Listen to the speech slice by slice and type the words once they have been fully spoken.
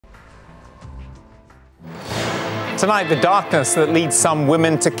Tonight, the darkness that leads some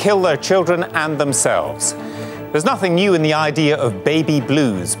women to kill their children and themselves. There's nothing new in the idea of baby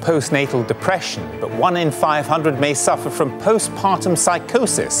blues, postnatal depression, but 1 in 500 may suffer from postpartum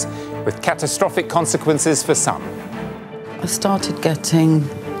psychosis, with catastrophic consequences for some. I started getting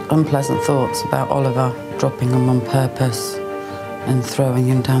unpleasant thoughts about Oliver, dropping him on purpose and throwing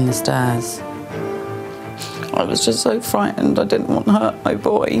him down the stairs. I was just so frightened. I didn't want to hurt my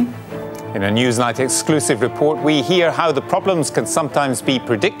boy. In a Newsnight exclusive report, we hear how the problems can sometimes be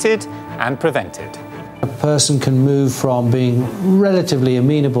predicted and prevented. A person can move from being relatively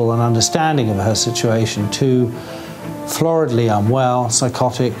amenable and understanding of her situation to floridly unwell,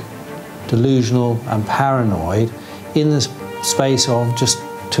 psychotic, delusional and paranoid in the space of just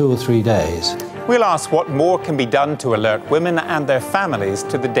 2 or 3 days. We'll ask what more can be done to alert women and their families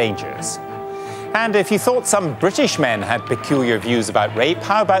to the dangers. And if you thought some British men had peculiar views about rape,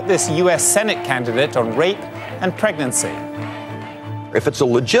 how about this US Senate candidate on rape and pregnancy? If it's a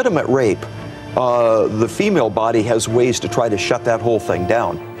legitimate rape, the female body has ways to try to shut that whole thing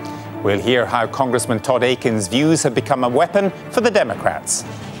down. We'll hear how Congressman Todd Akin's views have become a weapon for the Democrats.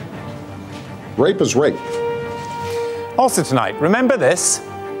 Rape is rape. Also tonight, remember this?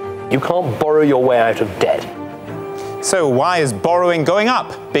 You can't borrow your way out of debt. So why is borrowing going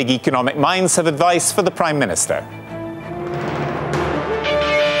up? Big economic minds have advice for the Prime Minister.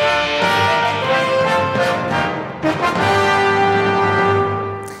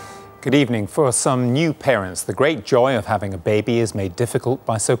 Good evening. For some new parents, the great joy of having a baby is made difficult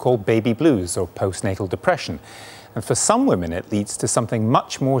by so-called baby blues or postnatal depression. And for some women, it leads to something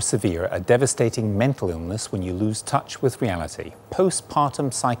much more severe, a devastating mental illness when you lose touch with reality.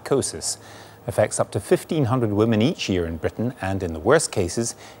 Postpartum psychosis affects up to 1,500 women each year in Britain, and in the worst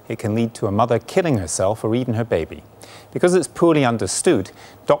cases, it can lead to a mother killing herself or even her baby. Because it's poorly understood,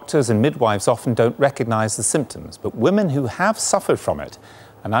 doctors and midwives often don't recognise the symptoms, but women who have suffered from it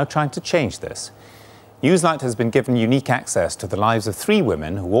are now trying to change this. Newsnight has been given unique access to the lives of 3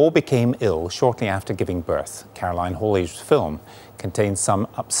 women who all became ill shortly after giving birth. Caroline Hawley's film contains some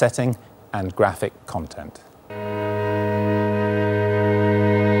upsetting and graphic content.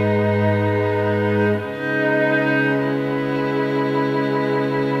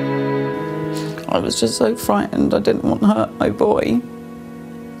 I was just so frightened. I didn't want to hurt my boy.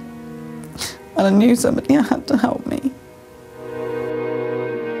 And I knew somebody had to help me.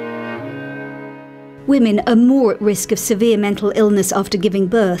 Women are more at risk of severe mental illness after giving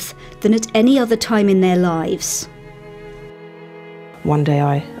birth than at any other time in their lives. One day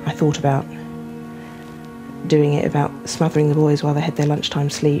I thought about doing it, about smothering the boys while they had their lunchtime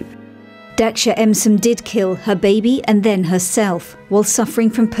sleep. Daksha Emsom did kill her baby and then herself while suffering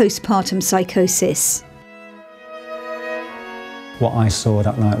from postpartum psychosis. What I saw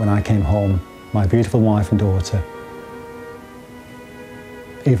that night when I came home, my beautiful wife and daughter,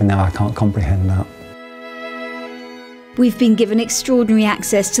 even now I can't comprehend that. We've been given extraordinary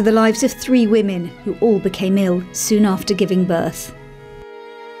access to the lives of 3 women who all became ill soon after giving birth.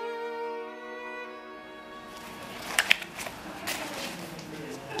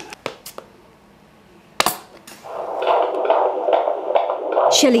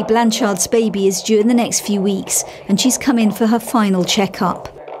 Shelley Blanchard's baby is due in the next few weeks, and she's come in for her final checkup.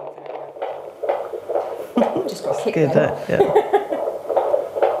 But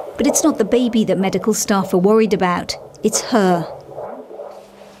it's not the baby that medical staff are worried about, it's her.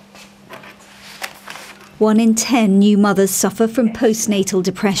 1 in 10 new mothers suffer from postnatal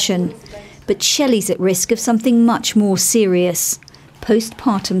depression, but Shelley's at risk of something much more serious: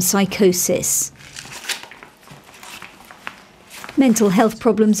 postpartum psychosis. Mental health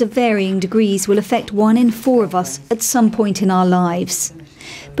problems of varying degrees will affect 1 in 4 of us at some point in our lives.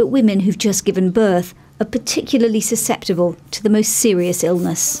 But women who've just given birth are particularly susceptible to the most serious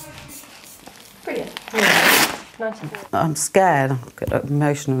illness. Brilliant. I'm scared. I'm getting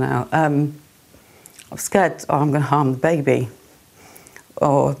emotional now. I'm scared I'm going to harm the baby.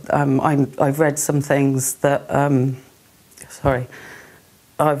 Or I've read some things that...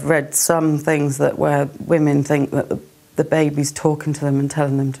 I've read some things that where women think that the baby's talking to them and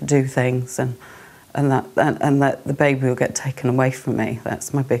telling them to do things, and that the baby will get taken away from me.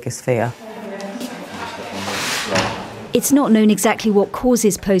 That's my biggest fear. It's not known exactly what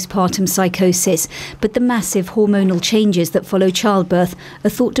causes postpartum psychosis, but the massive hormonal changes that follow childbirth are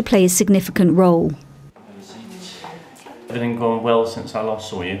thought to play a significant role. Everything going well since I last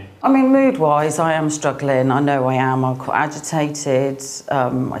saw you? I mean, mood-wise, I am struggling. I know I am. I'm quite agitated.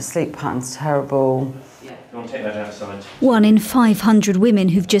 My sleep pattern's terrible. You want to take that outside? 1 in 500 women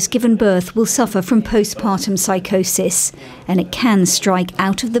who've just given birth will suffer from postpartum psychosis, and it can strike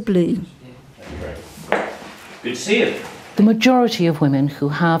out of the blue. Good to see you. The majority of women who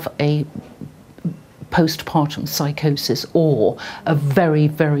have a postpartum psychosis or a very,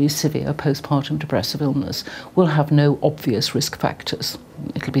 very severe postpartum depressive illness will have no obvious risk factors.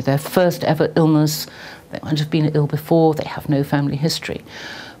 It'll be their first ever illness, they won't have been ill before, they have no family history.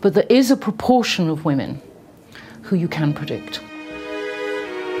 But there is a proportion of women who you can predict.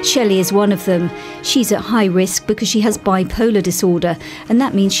 Shelley is one of them. She's at high risk because she has bipolar disorder, and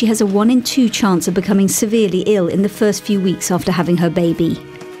that means she has a 1 in 2 chance of becoming severely ill in the first few weeks after having her baby.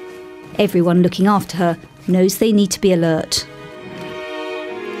 Everyone looking after her knows they need to be alert.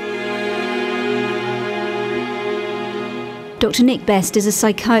 Dr. Nick Best is a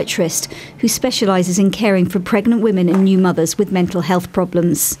psychiatrist who specialises in caring for pregnant women and new mothers with mental health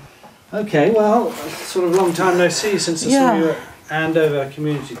problems. Okay, well, sort of long time no see since I saw you at Andover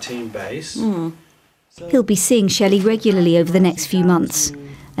Community Team Base. He'll be seeing Shelley regularly over the next few months,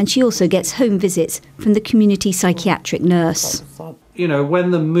 and she also gets home visits from the community psychiatric nurse. You know,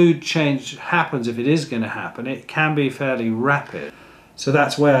 when the mood change happens, if it is going to happen, it can be fairly rapid. So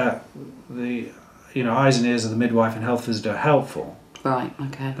that's where the eyes and ears of the midwife and health visitor are helpful. Right,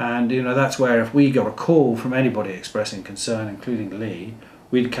 okay. And that's where if we got a call from anybody expressing concern, including Lee,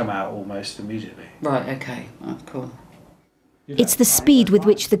 we'd come out almost immediately. Right, okay, that's cool. It's the speed with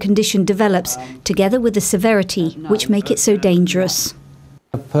which the condition develops, together with the severity, which make it so dangerous.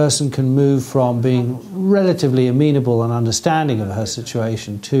 A person can move from being relatively amenable and understanding of her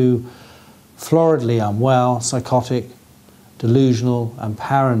situation to floridly unwell, psychotic, delusional and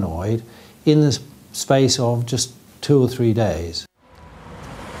paranoid in the space of just 2 or 3 days.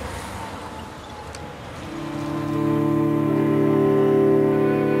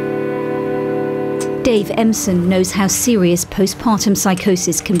 Dave Empson knows how serious postpartum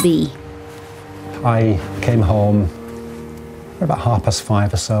psychosis can be. I came home about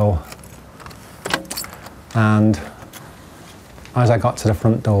 5:30 or so, and as I got to the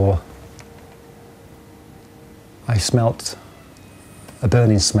front door, I smelt a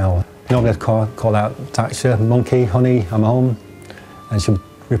burning smell. Normally I'd call out, Daksha, monkey, honey, I'm home. And she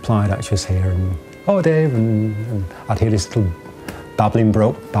replied that she was here, and oh Dave, and I'd hear this little babbling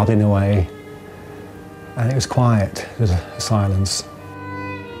away. And it was quiet, there was a silence.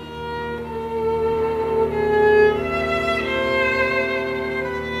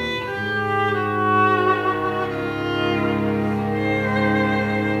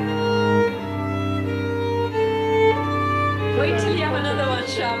 Wait till you have another one,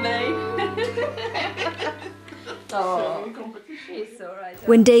 Charmaine.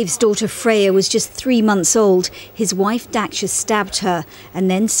 When Dave's daughter Freya was just 3 months old, his wife Daksha stabbed her and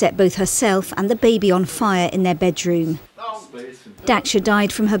then set both herself and the baby on fire in their bedroom. Daksha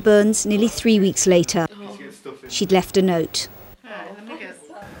died from her burns nearly 3 weeks later. She'd left a note.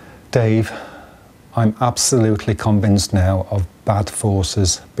 Dave, I'm absolutely convinced now of bad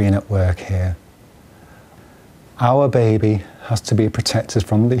forces being at work here. Our baby has to be protected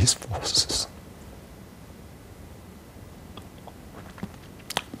from these forces.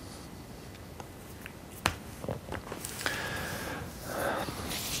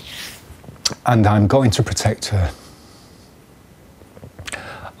 And I'm going to protect her.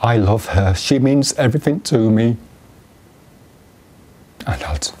 I love her. She means everything to me. And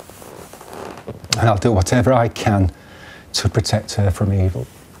I'll do whatever I can to protect her from evil.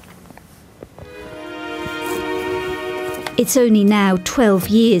 It's only now 12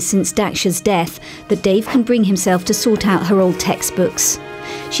 years since Daksha's death that Dave can bring himself to sort out her old textbooks.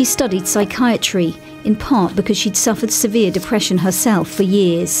 She studied psychiatry, in part because she'd suffered severe depression herself for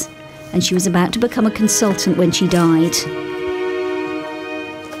years, and she was about to become a consultant when she died.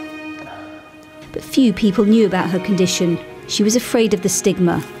 But few people knew about her condition. She was afraid of the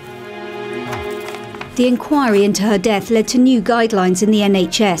stigma. The inquiry into her death led to new guidelines in the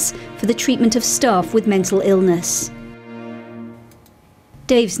NHS for the treatment of staff with mental illness.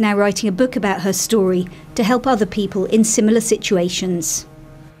 Dave's now writing a book about her story to help other people in similar situations.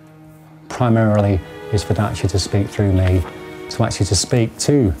 Primarily is for Daksha to speak through me, to speak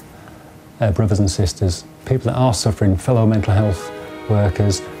to brothers and sisters, people that are suffering, fellow mental health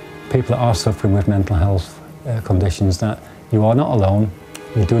workers, people that are suffering with mental health conditions, that you are not alone,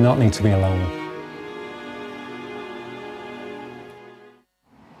 you do not need to be alone.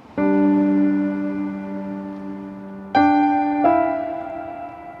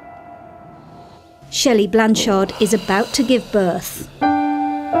 Shelley Blanchard is about to give birth.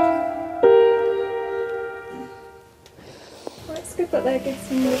 It's good that they're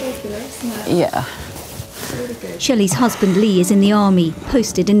getting more regular, isn't it? Yeah. Really good. Shelley's husband Lee is in the army,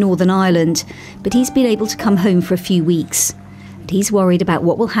 posted in Northern Ireland, but he's been able to come home for a few weeks. And he's worried about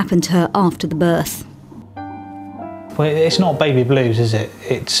what will happen to her after the birth. Well, it's not baby blues, is it?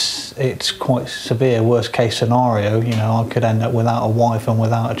 It's quite severe, worst case scenario. You know, I could end up without a wife and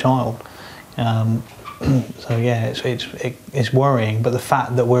without a child. So yeah, it's worrying. But the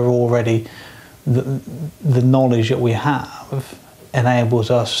fact that we're already, the knowledge that we have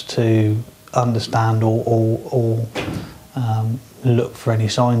enables us to understand or look for any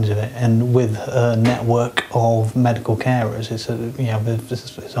signs of it. And with a network of medical carers,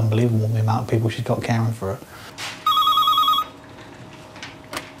 it's unbelievable the amount of people she's got caring for her.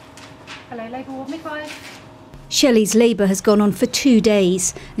 Hello, labour ward midwife. Shelley's labour has gone on for 2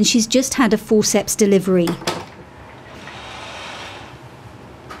 days and she's just had a forceps delivery.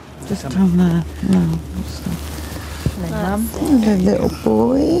 Just down there. No. Hello, little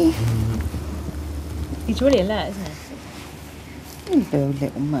boy. He's really alert, isn't he? Hello,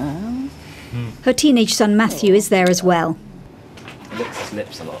 little man. Her teenage son Matthew is there as well. He licks his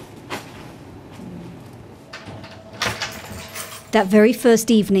lips a lot. That very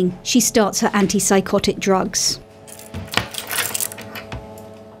first evening, she starts her antipsychotic drugs.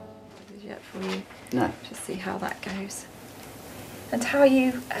 Yet for you. No. Just see how that goes. And how are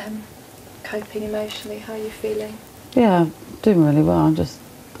you coping emotionally? How are you feeling? Yeah, doing really well. I'm just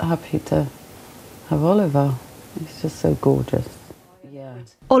happy to have Oliver. He's just so gorgeous. Yeah.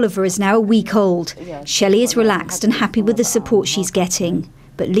 Oliver is now a week old. Shelley is relaxed and happy with the support she's getting.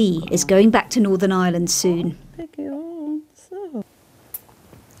 But Lee is going back to Northern Ireland soon.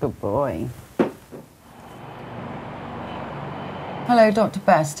 Good boy. Hello, Dr.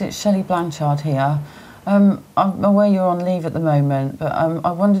 Best. It's Shelley Blanchard here. I'm aware you're on leave at the moment, but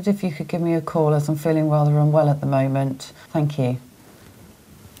I wondered if you could give me a call as I'm feeling rather unwell at the moment. Thank you.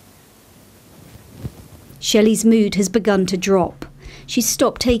 Shelley's mood has begun to drop. She's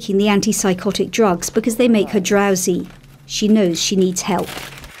stopped taking the antipsychotic drugs because they make her drowsy. She knows she needs help.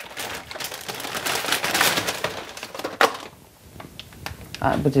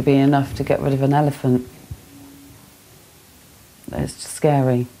 Would it be enough to get rid of an elephant? It's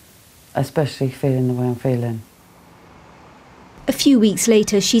scary, especially feeling the way I'm feeling. A few weeks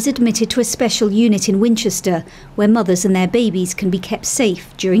later, she's admitted to a special unit in Winchester where mothers and their babies can be kept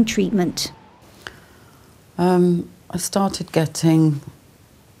safe during treatment. I started getting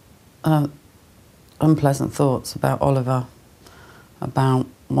unpleasant thoughts about Oliver, about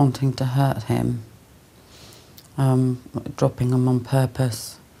wanting to hurt him, dropping him on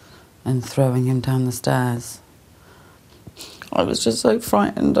purpose and throwing him down the stairs. I was just so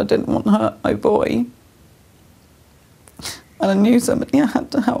frightened. I didn't want to hurt my boy. And I knew somebody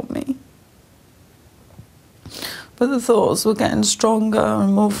had to help me. But the thoughts were getting stronger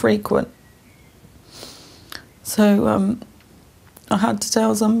and more frequent. So I had to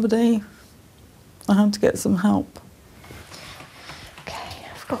tell somebody. I had to get some help. Okay,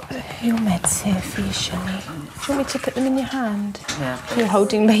 I've got your meds here for you, Shelley. Do you want me to put them in your hand? Yeah. You're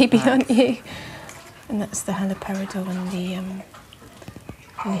holding baby, aren't you? And that's the haloperidol and the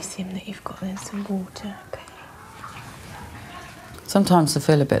lithium that you've got in some water. Okay. Sometimes I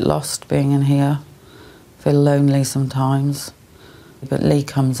feel a bit lost being in here. I feel lonely sometimes. But Lee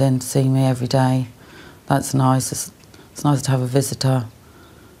comes in to see me every day. That's nice. It's nice to have a visitor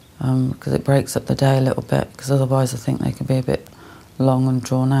because it breaks up the day a little bit, because otherwise I think they can be a bit long and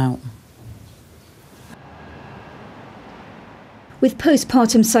drawn out. With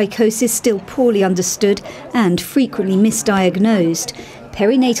postpartum psychosis still poorly understood and frequently misdiagnosed,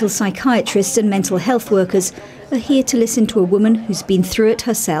 perinatal psychiatrists and mental health workers are here to listen to a woman who's been through it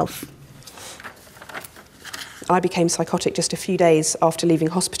herself. I became psychotic just a few days after leaving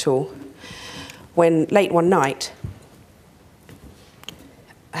hospital, when late one night,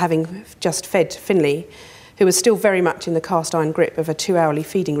 having just fed Finley, who was still very much in the cast-iron grip of a 2-hourly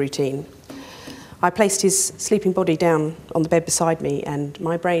feeding routine, I placed his sleeping body down on the bed beside me and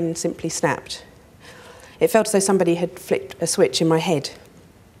my brain simply snapped. It felt as though somebody had flipped a switch in my head.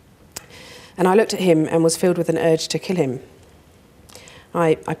 And I looked at him and was filled with an urge to kill him.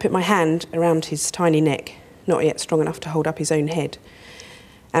 I put my hand around his tiny neck, not yet strong enough to hold up his own head,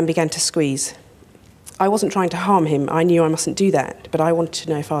 and began to squeeze. I wasn't trying to harm him. I knew I mustn't do that, but I wanted to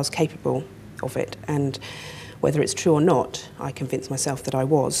know if I was capable of it, and whether it's true or not, I convinced myself that I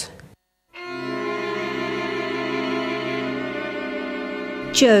was.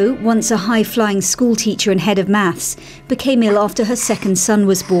 Jo, once a high-flying schoolteacher and head of maths, became ill after her second son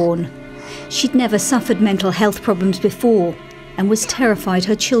was born. She'd never suffered mental health problems before and was terrified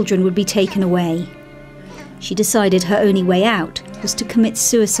her children would be taken away. She decided her only way out was to commit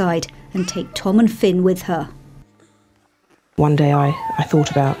suicide and take Tom and Finn with her. One day I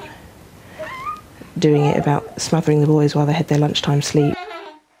thought about doing it, about smothering the boys while they had their lunchtime sleep.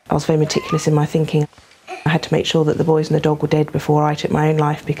 I was very meticulous in my thinking. I had to make sure that the boys and the dog were dead before I took my own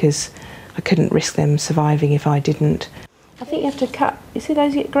life, because I couldn't risk them surviving if I didn't. I think you have to cut, you see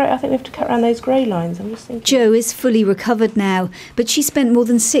those get grey? I think we have to cut around those grey lines. I'm just thinking. Jo is fully recovered now, but she spent more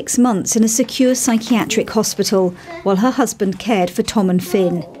than 6 months in a secure psychiatric hospital while her husband cared for Tom and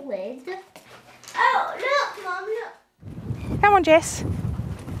Finn. Oh, look, Mum, look. Come on, Jess.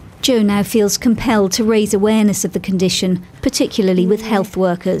 Jo now feels compelled to raise awareness of the condition, particularly with health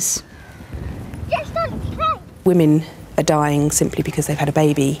workers. Women are dying simply because they've had a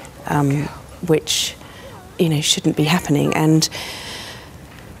baby, which, you know, shouldn't be happening. And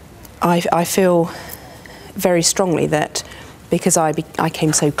I feel very strongly that because I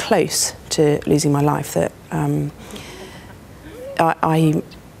came so close to losing my life, that I'm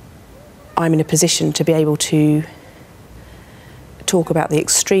in a position to be able to talk about the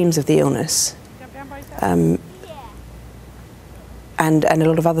extremes of the illness, and a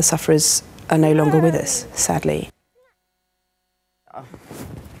lot of other sufferers are no longer with us, sadly. What's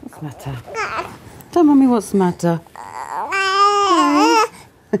the matter? Tell Mummy what's the matter.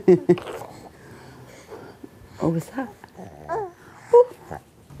 What was that?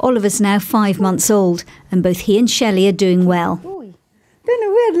 Oliver's now 5 months old, and both he and Shelley are doing well. Doing a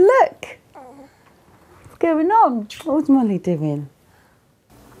weird look. What's going on? What's Molly doing?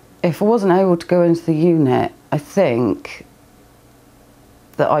 If I wasn't able to go into the unit, I think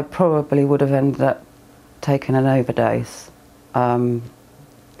that I probably would have ended up taking an overdose,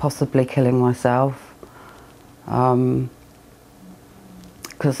 possibly killing myself, because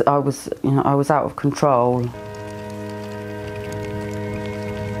I was out of control.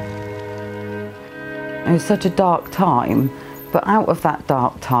 It was such a dark time, but out of that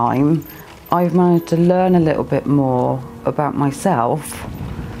dark time, I've managed to learn a little bit more about myself,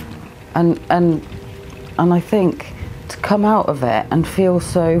 and I think to come out of it and feel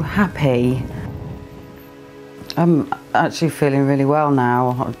so happy. I'm actually feeling really well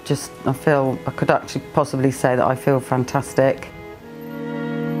now. I feel I could actually possibly say that I feel fantastic.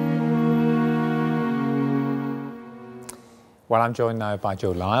 Well, I'm joined now by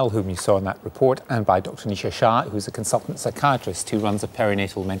Jo Lyle, whom you saw in that report, and by Dr. Nisha Shah, who's a consultant psychiatrist who runs a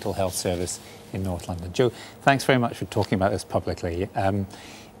perinatal mental health service in North London. Jo, thanks very much for talking about this publicly.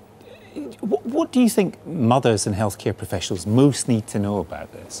 What do you think mothers and healthcare professionals most need to know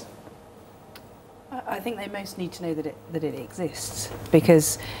about this? I think they most need to know that it exists,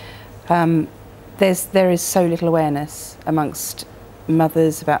 because there is so little awareness amongst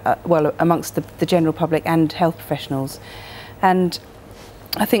mothers about amongst the general public and health professionals. And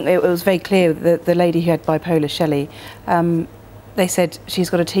I think it was very clear that the lady who had bipolar, Shelley, they said she's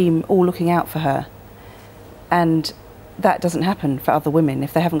got a team all looking out for her, and that doesn't happen for other women.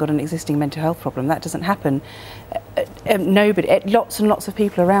 If they haven't got an existing mental health problem, that doesn't happen. Lots and lots of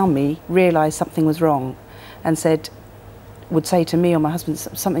people around me realised something was wrong and would say to me or my husband,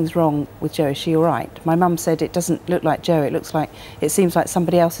 something's wrong with Jo, is she all right? My mum said, it doesn't look like Jo, it seems like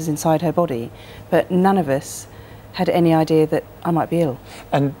somebody else is inside her body. But none of us had any idea that I might be ill.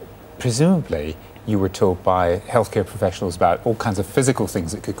 And presumably you were told by healthcare professionals about all kinds of physical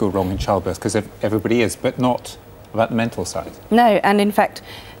things that could go wrong in childbirth, because everybody is, but not about the mental side. No, and in fact,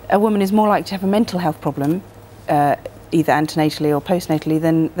 a woman is more likely to have a mental health problem, either antenatally or postnatally,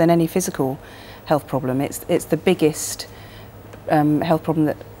 than any physical health problem. It's the biggest health problem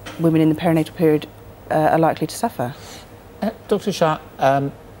that women in the perinatal period are likely to suffer. Dr. Shah,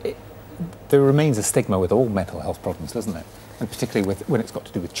 there remains a stigma with all mental health problems, doesn't it? And particularly when it's got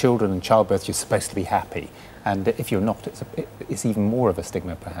to do with children and childbirth, you're supposed to be happy. And if you're not, it's even more of a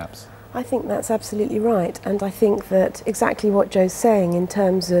stigma, perhaps. I think that's absolutely right, and I think that exactly what Jo's saying in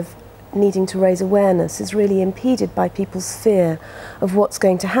terms of needing to raise awareness is really impeded by people's fear of what's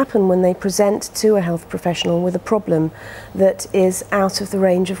going to happen when they present to a health professional with a problem that is out of the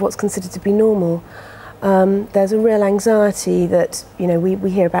range of what's considered to be normal. There's a real anxiety that, you know,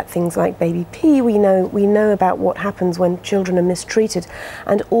 we hear about things like baby P, we know about what happens when children are mistreated,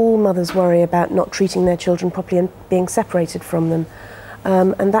 and all mothers worry about not treating their children properly and being separated from them.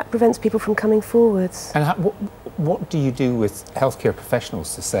 And that prevents people from coming forwards. And what do you do with healthcare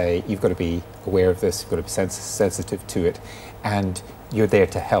professionals to say, you've got to be aware of this, you've got to be sensitive to it, and you're there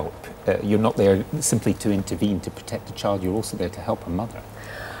to help? You're not there simply to intervene, to protect the child, you're also there to help a mother.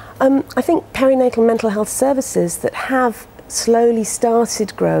 I think perinatal mental health services that have slowly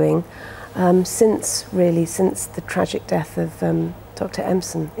started growing since the tragic death of Dr.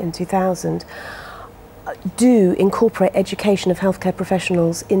 Empson in 2000 do incorporate education of healthcare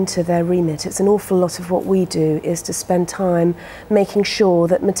professionals into their remit. It's an awful lot of what we do is to spend time making sure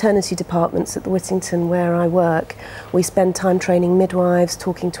that maternity departments at the Whittington where I work, we spend time training midwives,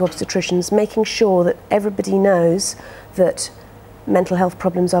 talking to obstetricians, making sure that everybody knows that mental health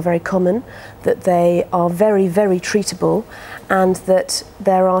problems are very common, that they are very, very treatable, and that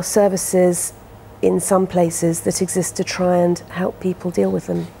there are services in some places that exist to try and help people deal with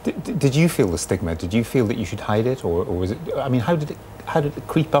them. Did you feel the stigma? Did you feel that you should hide it, or was it? I mean, how did it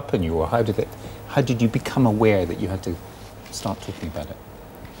creep up in you, or how did you become aware that you had to start talking about it?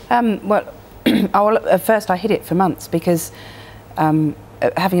 Well, at first I hid it for months because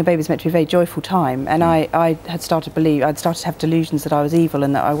having a baby is meant to be a very joyful time, and I had started to believe, I'd started to have delusions that I was evil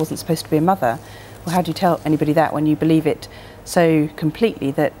and that I wasn't supposed to be a mother. Well, how do you tell anybody that when you believe it so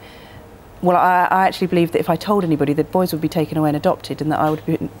completely that? Well, I actually believed that if I told anybody that boys would be taken away and adopted and that I would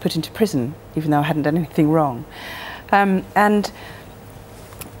be put into prison, even though I hadn't done anything wrong. And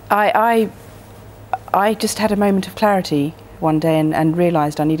I just had a moment of clarity one day and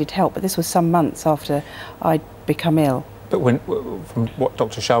realised I needed help, but this was some months after I'd become ill. But from what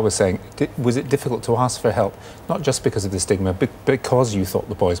Dr. Shah was saying, was it difficult to ask for help, not just because of the stigma, but because you thought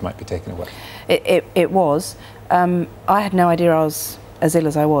the boys might be taken away? It was. I had no idea I was as ill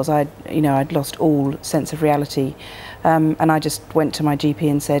as I was. I'd lost all sense of reality, and I just went to my GP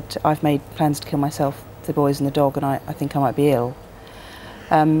and said, I've made plans to kill myself, the boys and the dog, and I think I might be ill.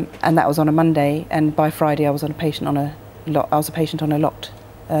 And that was on a Monday, and by Friday I was a patient on a locked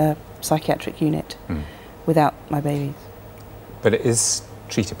psychiatric unit without my babies. But it is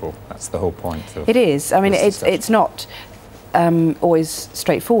treatable. That's the whole point. It is. I mean, it's not always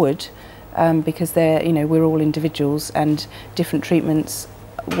straightforward. Because we're all individuals, and different treatments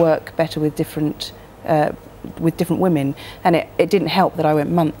work better with different women. And it didn't help that I went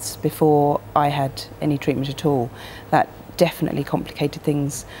months before I had any treatment at all. That definitely complicated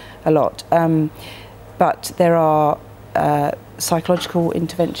things a lot. But there are psychological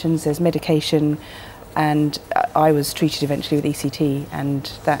interventions, there's medication, and I was treated eventually with ECT,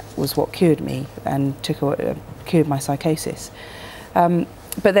 and that was what cured me and cured my psychosis.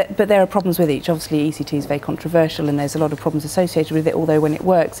 But there are problems with each. Obviously, ECT is very controversial, and there's a lot of problems associated with it, although when it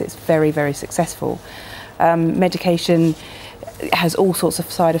works, it's very, very successful. Medication has all sorts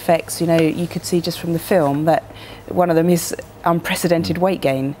of side effects. You could see just from the film that one of them is unprecedented weight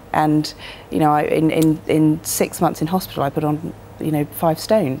gain. And, in 6 months in hospital, I put on, 5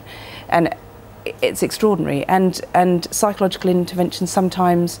 stone. And it's extraordinary. And psychological interventions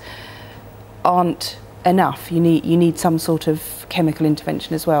sometimes aren't enough. You need some sort of chemical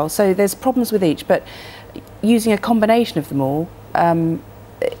intervention as well. So there's problems with each, but using a combination of them all,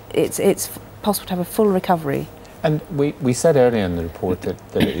 it's possible to have a full recovery. And we said earlier in the report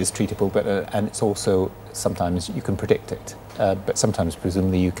that it is treatable, but and it's also sometimes you can predict it, but sometimes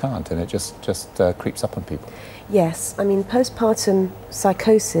presumably you can't, and it just creeps up on people. Yes, I mean, postpartum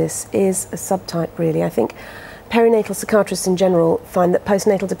psychosis is a subtype, really. I think perinatal psychiatrists in general find that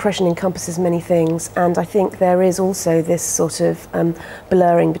postnatal depression encompasses many things, and I think there is also this sort of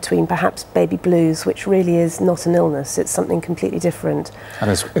blurring between perhaps baby blues, which really is not an illness, it's something completely different. And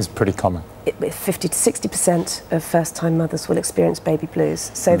it's pretty common. 50 to 60% of first-time mothers will experience baby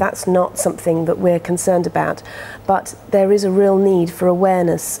blues, so that's not something that we're concerned about. But there is a real need for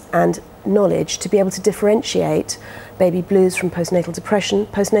awareness and knowledge to be able to differentiate baby blues from postnatal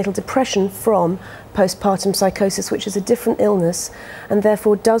depression from postpartum psychosis, which is a different illness and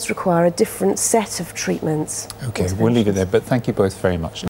therefore does require a different set of treatments. Okay, we'll leave it there, but thank you both very much.